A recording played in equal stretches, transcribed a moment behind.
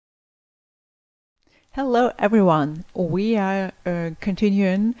Hello everyone, we are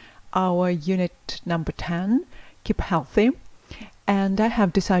continuing our unit number 10, Keep Healthy, and I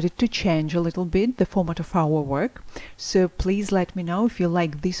have decided to change a little bit the format of our work, so please let me know if you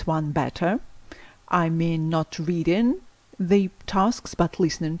like this one better. I mean not reading the tasks but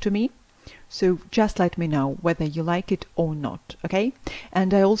listening to me, so just let me know whether you like it or not, okay?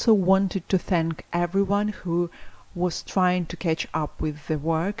 And I also wanted to thank everyone who was trying to catch up with the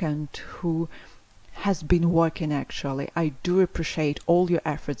work and who has been working actually. I do appreciate all your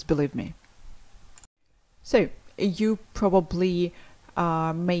efforts, believe me. So, you probably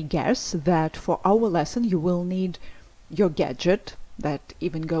may guess that for our lesson you will need your gadget, that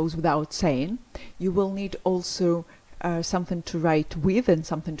even goes without saying. You will need also something to write with and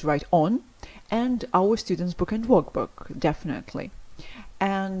something to write on, and our students' book and workbook, definitely.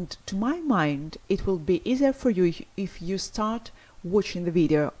 And to my mind, it will be easier for you if you start watching the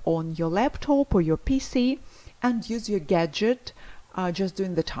video on your laptop or your PC and use your gadget just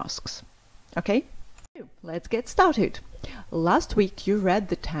doing the tasks. Okay? Let's get started. Last week you read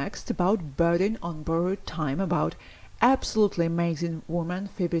the text about Burden on Borrowed Time, about absolutely amazing woman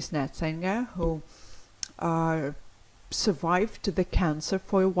Phoebe Snetzinger, who survived the cancer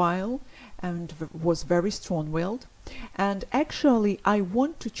for a while and was very strong-willed. And actually I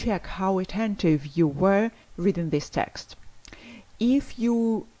want to check how attentive you were reading this text. If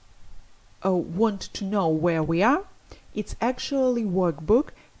you want to know where we are, it's actually workbook,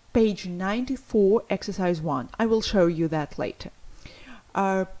 page 94, exercise 1. I will show you that later.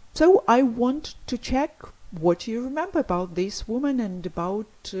 So I want to check what you remember about this woman and about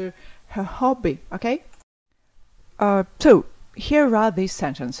her hobby, okay? So here are these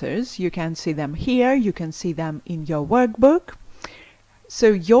sentences. You can see them here, you can see them in your workbook. So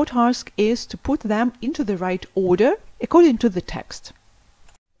your task is to put them into the right order according to the text.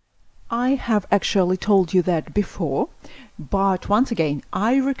 I have actually told you that before, but once again,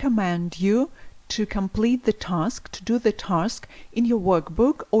 I recommend you to complete the task, to do the task in your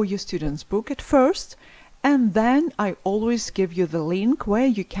workbook or your student's book at first, and then I always give you the link where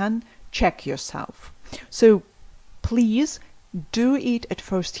you can check yourself. So please do it at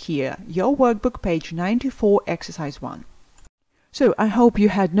first here, your workbook, page 94, exercise 1. So I hope you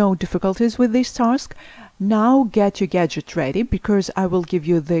had no difficulties with this task. Now get your gadget ready, because I will give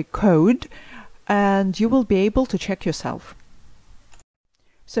you the code and you will be able to check yourself.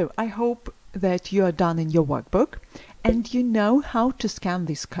 So I hope that you are done in your workbook and you know how to scan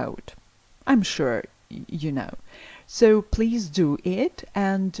this code. I'm sure you know. So please do it,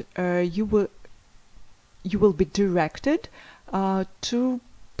 and you will be directed to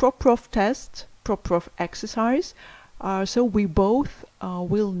PropProf test, PropProf exercise, so we both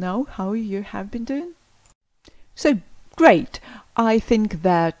will know how you have been doing. So great! I think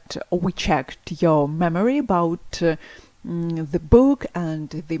that we checked your memory about the book and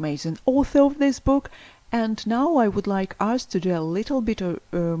the amazing author of this book, and now I would like us to do a little bit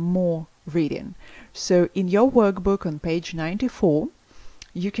more reading. So in your workbook on page 94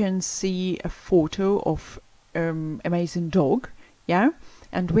 you can see a photo of amazing dog, yeah,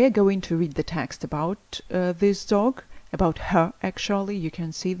 and we're going to read the text about this dog, about her actually. You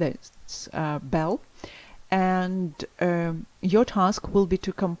can see that's Belle, and your task will be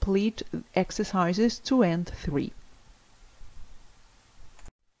to complete exercises 2 and 3.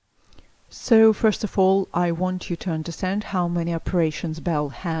 So first of all, I want you to understand how many operations Belle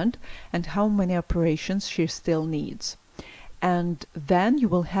had and how many operations she still needs. And then you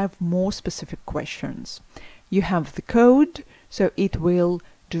will have more specific questions. You have the code, so it will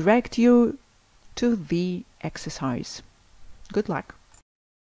direct you to the exercise. Good luck!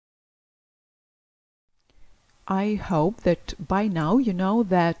 I hope that by now you know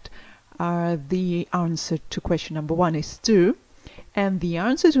that the answer to question number 1 is 2, and the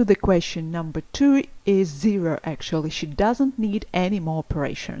answer to the question number 2 is 0 actually. She doesn't need any more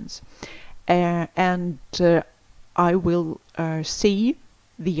operations. And I will see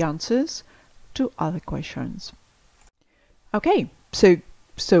the answers to other questions. Okay,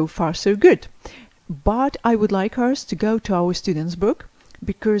 so far so good. But I would like us to go to our student's book,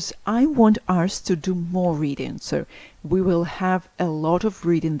 because I want us to do more reading. So we will have a lot of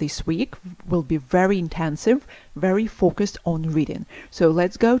reading this week, will be very intensive, very focused on reading. So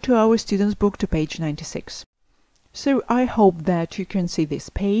let's go to our student's book, to page 96. So I hope that you can see this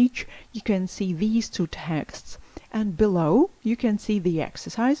page, you can see these two texts, and below you can see the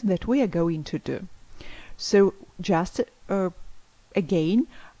exercise that we are going to do. So just again,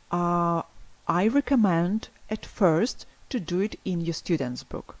 I recommend at first to do it in your student's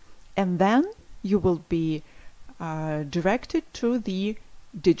book, and then you will be directed to the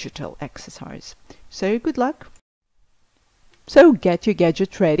digital exercise. So good luck. So get your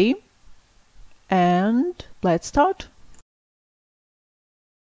gadget ready and let's start.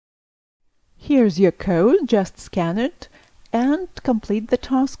 Here's your code, just scan it and complete the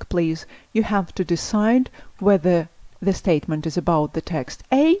task, please. You have to decide whether the statement is about the text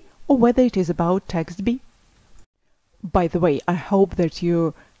A or whether it is about text B. By the way, I hope that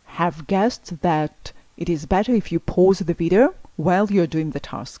you have guessed that it is better if you pause the video while you're doing the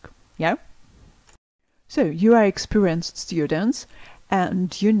task. Yeah? So you are experienced students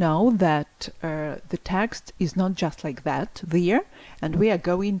and you know that the text is not just like that there, and we are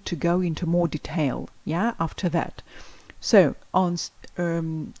going to go into more detail, yeah, after that. So on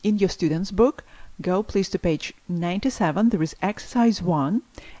in your student's book, go please to page 97. There is exercise 1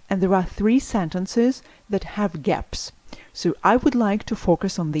 and there are 3 sentences that have gaps. So I would like to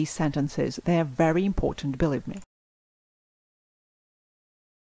focus on these sentences. They are very important, believe me.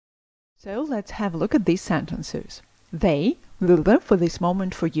 So let's have a look at these sentences. They will for this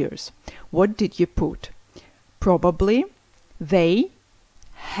moment for years. What did you put? Probably they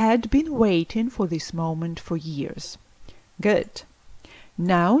had been waiting for this moment for years. Good.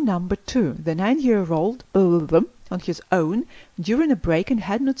 Now number 2. The 9-year-old on his own during a break and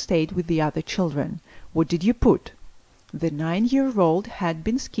had not stayed with the other children. What did you put? The 9-year-old had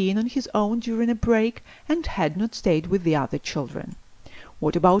been skiing on his own during a break and had not stayed with the other children.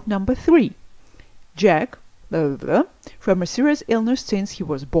 What about number 3? Jack from a serious illness since he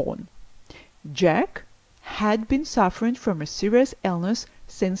was born. Jack had been suffering from a serious illness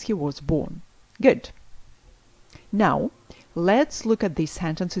since he was born. Good. Now, let's look at these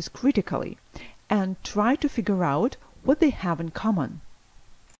sentences critically and try to figure out what they have in common.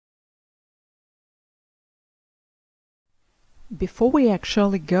 Before we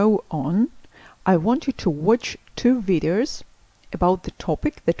actually go on, I want you to watch 2 videos about the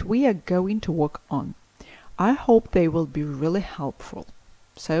topic that we are going to work on. I hope they will be really helpful.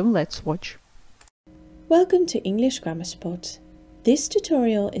 So let's watch. Welcome to English Grammar Spot. This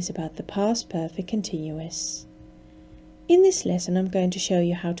tutorial is about the past perfect continuous. In this lesson I'm going to show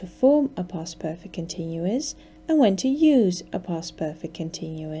you how to form a past perfect continuous and when to use a past perfect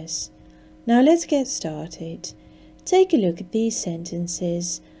continuous. Now let's get started. Take a look at these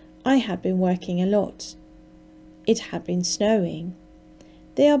sentences. I had been working a lot. It had been snowing.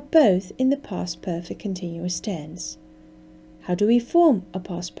 They are both in the past perfect continuous tense. How do we form a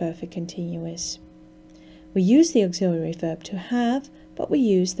past perfect continuous? We use the auxiliary verb to have, but we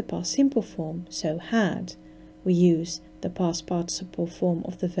use the past simple form, so had. We use the past participle form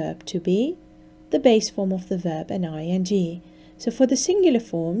of the verb to be, the base form of the verb and ing. So for the singular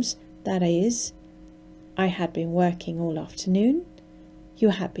forms, that is, I had been working all afternoon, you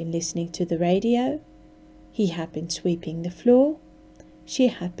had been listening to the radio, he had been sweeping the floor, she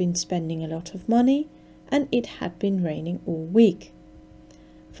had been spending a lot of money, and it had been raining all week.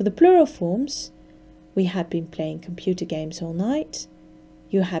 For the plural forms, we had been playing computer games all night,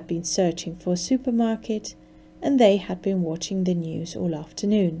 you had been searching for a supermarket, and they had been watching the news all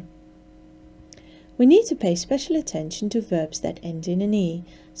afternoon. We need to pay special attention to verbs that end in an E,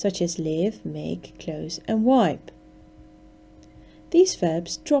 such as live, make, close, and wipe. These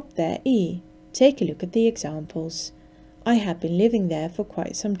verbs drop their E. Take a look at the examples. I had been living there for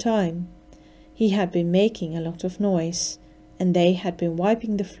quite some time. He had been making a lot of noise, and they had been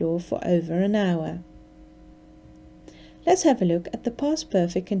wiping the floor for over an hour. Let's have a look at the past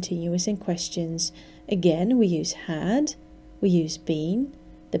perfect continuous in questions. Again, we use had, we use been,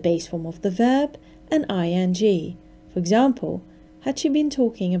 the base form of the verb, and ing. For example, had she been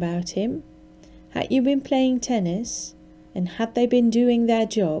talking about him? Had you been playing tennis? And had they been doing their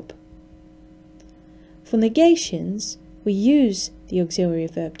job? For negations, we use the auxiliary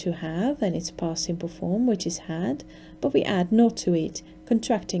verb to have and its past simple form, which is had, but we add not to it,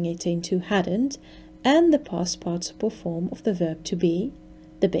 contracting it into hadn't, and the past participle form of the verb to be,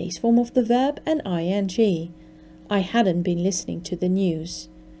 the base form of the verb, and ing. I hadn't been listening to the news.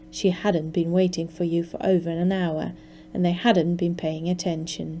 She hadn't been waiting for you for over an hour, and they hadn't been paying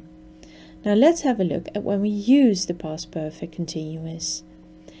attention. Now let's have a look at when we use the past perfect continuous.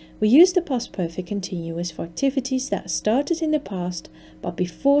 We use the past perfect continuous for activities that started in the past but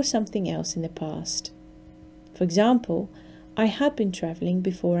before something else in the past. For example, I had been travelling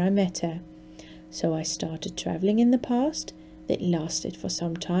before I met her. So I started travelling in the past, it lasted for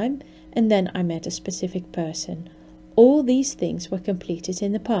some time, and then I met a specific person. All these things were completed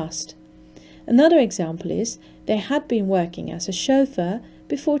in the past. Another example is, they had been working as a chauffeur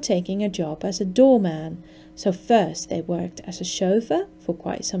before taking a job as a doorman. So first they worked as a chauffeur for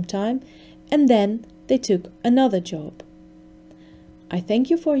quite some time, and then they took another job. I thank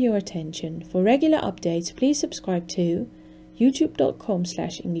you for your attention. For regular updates, please subscribe to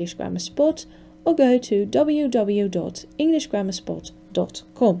youtube.com/EnglishGrammarSpot or go to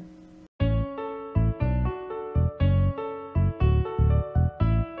www.englishgrammarspot.com.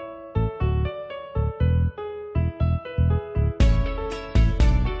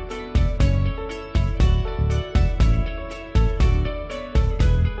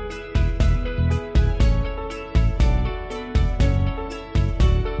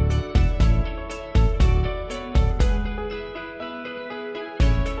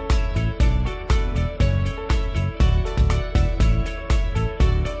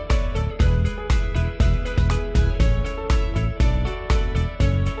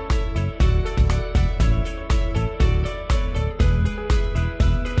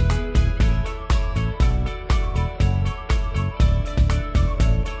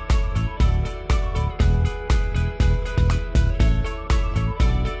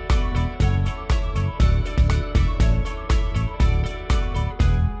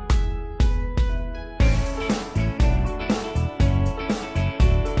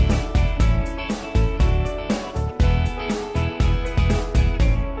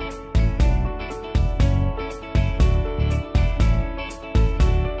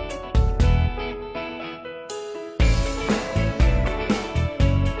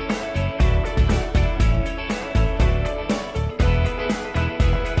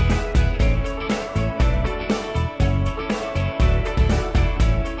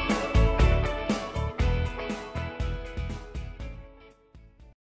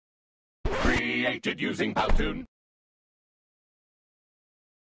 Created using Powtoon.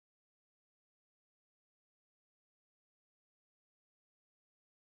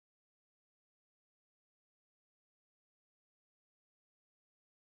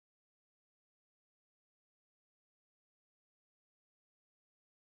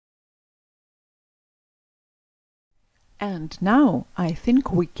 And now I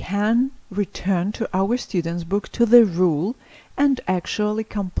think we can return to our students' book, to the rule, and actually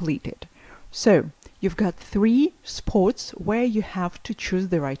complete it. So you've got 3 spots where you have to choose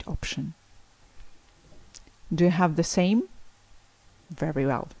the right option. Do you have the same? Very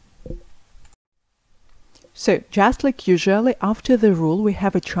well. So just like usually, after the rule we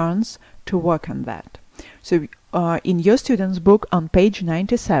have a chance to work on that. So in your students' book on page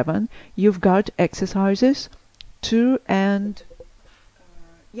 97 you've got exercises 2 and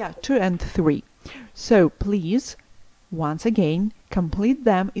 3. So please, once again, complete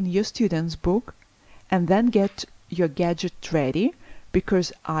them in your students' book and then get your gadget ready,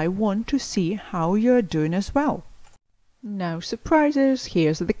 because I want to see how you're doing as well. No surprises,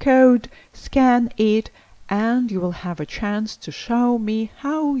 here's the code, scan it, and you will have a chance to show me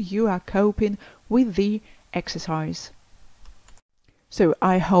how you are coping with the exercise. So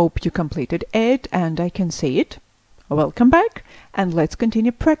I hope you completed it and I can see it. Welcome back, and let's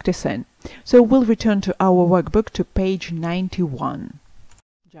continue practicing. So we'll return to our workbook to page 91.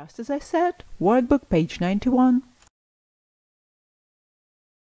 Just as I said, workbook page 91.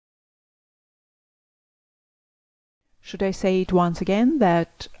 Should I say it once again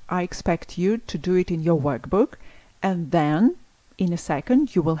that I expect you to do it in your workbook, and then in a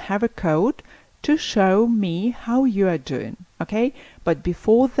second you will have a code to show me how you are doing, okay? But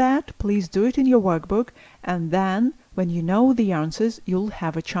before that, please do it in your workbook, and then when you know the answers, you'll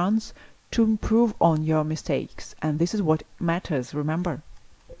have a chance to improve on your mistakes. And this is what matters, remember.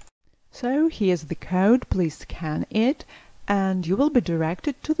 So here's the code, please scan it, and you will be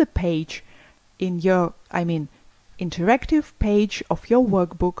directed to the page in your, interactive page of your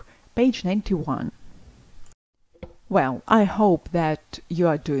workbook, page 91. Well, I hope that you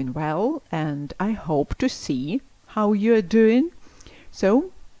are doing well, and I hope to see how you are doing.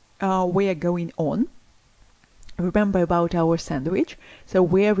 So we are going on. Remember about our sandwich. So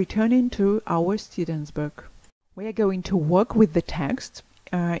we are returning to our students' book. We are going to work with the text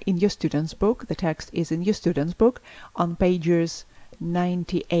in your students' book. The text is in your students' book on pages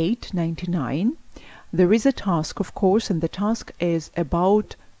 98, 99. There is a task, of course, and the task is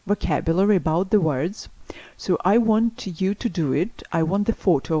about vocabulary, about the words. So I want you to do it. I want the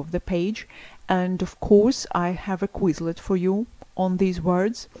photo of the page, and of course I have a Quizlet for you on these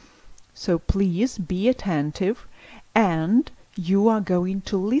words. So please be attentive, and you are going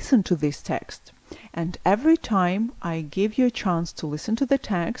to listen to this text. And every time I give you a chance to listen to the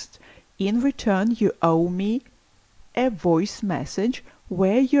text, in return you owe me a voice message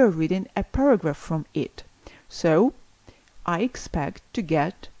where you're reading a paragraph from it. So I expect to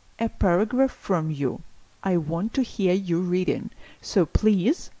get a paragraph from you. I want to hear you reading. So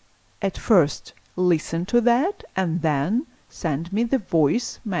please, at first, listen to that and then send me the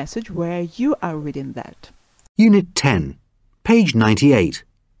voice message where you are reading that. Unit 10, page 98.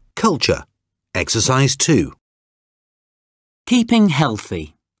 Culture. Exercise 2. Keeping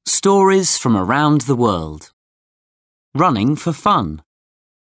healthy. Stories from around the world. Running for fun.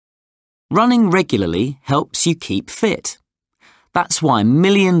 Running regularly helps you keep fit. That's why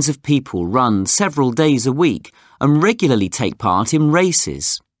millions of people run several days a week and regularly take part in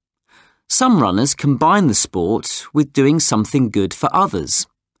races. Some runners combine the sport with doing something good for others.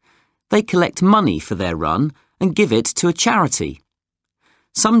 They collect money for their run and give it to a charity.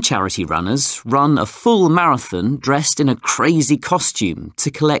 Some charity runners run a full marathon dressed in a crazy costume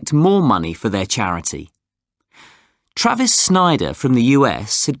to collect more money for their charity. Travis Snyder from the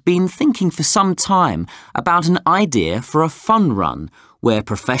US had been thinking for some time about an idea for a fun run where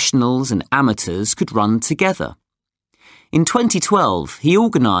professionals and amateurs could run together. In 2012, he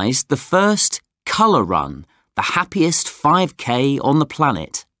organised the first Colour Run, the happiest 5K on the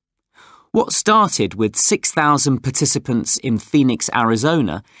planet. What started with 6,000 participants in Phoenix,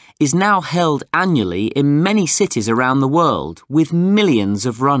 Arizona, is now held annually in many cities around the world with millions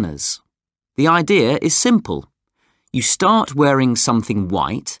of runners. The idea is simple. You start wearing something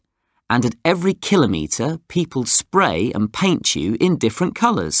white, and at every kilometre, people spray and paint you in different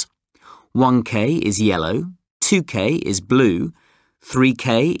colours. 1K is yellow, 2K is blue,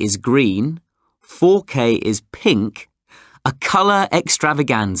 3K is green, 4K is pink, a colour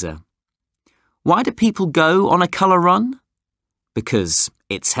extravaganza. Why do people go on a colour run? Because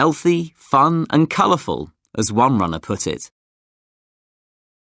it's healthy, fun and colourful, as one runner put it.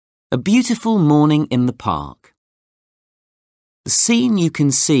 A beautiful morning in the park. The scene you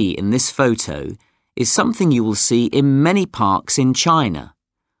can see in this photo is something you will see in many parks in China.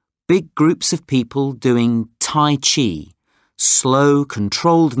 Big groups of people doing Tai Chi, slow,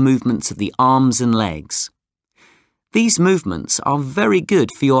 controlled movements of the arms and legs. These movements are very good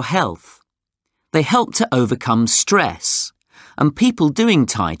for your health. They help to overcome stress, and people doing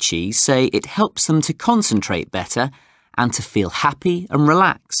Tai Chi say it helps them to concentrate better and to feel happy and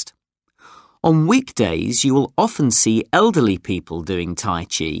relaxed. On weekdays, you will often see elderly people doing Tai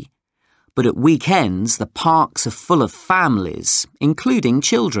Chi, but at weekends, the parks are full of families, including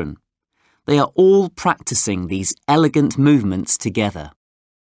children. They are all practicing these elegant movements together.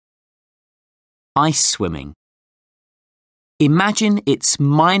 Ice swimming. Imagine it's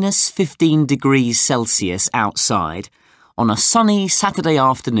minus 15 degrees Celsius outside on a sunny Saturday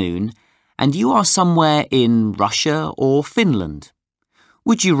afternoon and you are somewhere in Russia or Finland.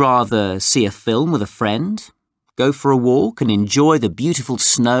 Would you rather see a film with a friend, go for a walk and enjoy the beautiful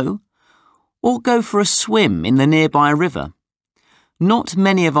snow, or go for a swim in the nearby river? Not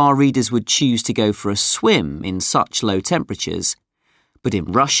many of our readers would choose to go for a swim in such low temperatures, but in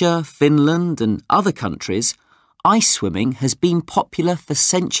Russia, Finland and other countries, ice swimming has been popular for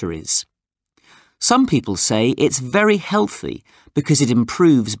centuries. Some people say it's very healthy because it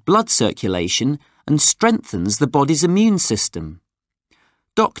improves blood circulation and strengthens the body's immune system.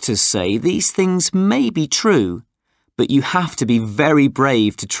 Doctors say these things may be true, but you have to be very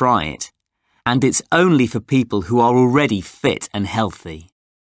brave to try it. And it's only for people who are already fit and healthy.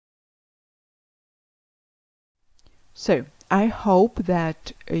 So, I hope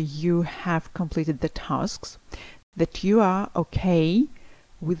that you have completed the tasks, that you are okay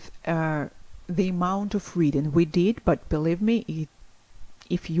with the amount of reading we did, but believe me,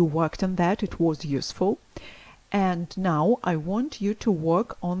 if you worked on that, it was useful. And now I want you to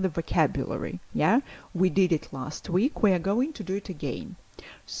work on the vocabulary. Yeah, we did it last week. We are going to do it again.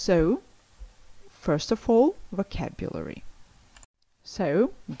 So, first of all, vocabulary.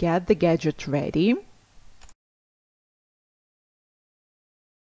 So, get the gadget ready.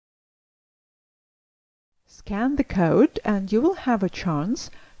 Scan the code and you will have a chance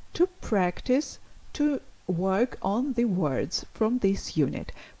to practice to work on the words from this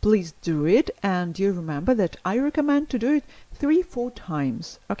unit. Please do it, and you remember that I recommend to do it 3-4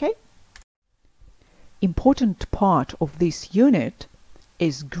 times, okay? Important part of this unit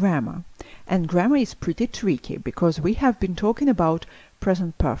is grammar. And grammar is pretty tricky because we have been talking about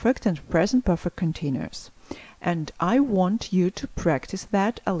present perfect and present perfect continuous. And I want you to practice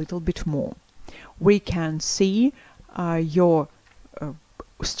that a little bit more. We can see your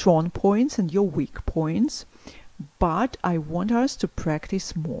strong points and your weak points, but I want us to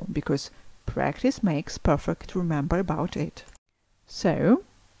practice more because practice makes perfect. Remember about it. So,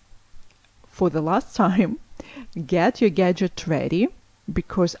 for the last time, get your gadget ready,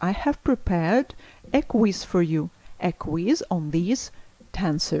 because I have prepared a quiz for you, a quiz on these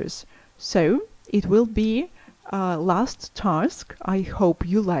tensors. So it will be last task. I hope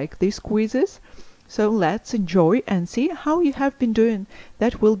you like these quizzes. So let's enjoy and see how you have been doing.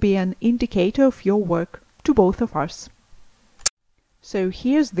 That will be an indicator of your work to both of us. So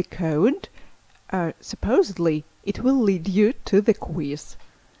here's the code. Supposedly it will lead you to the quiz.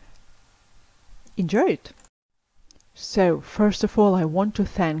 Enjoy it! So first of all, I want to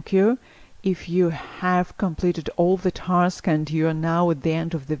thank you if you have completed all the tasks and you are now at the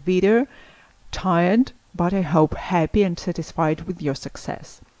end of the video, tired, but I hope happy and satisfied with your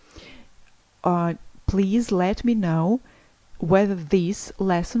success. Please let me know whether this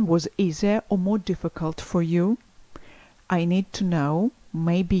lesson was easier or more difficult for you. I need to know.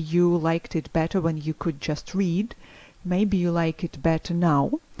 Maybe you liked it better when you could just read, maybe you like it better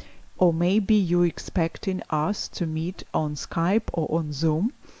now, or maybe you're expecting us to meet on Skype or on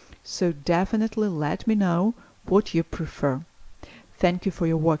Zoom. So definitely let me know what you prefer. Thank you for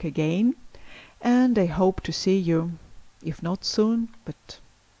your work again, and I hope to see you, if not soon, but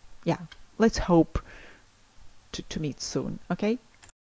yeah, let's hope to meet soon, okay?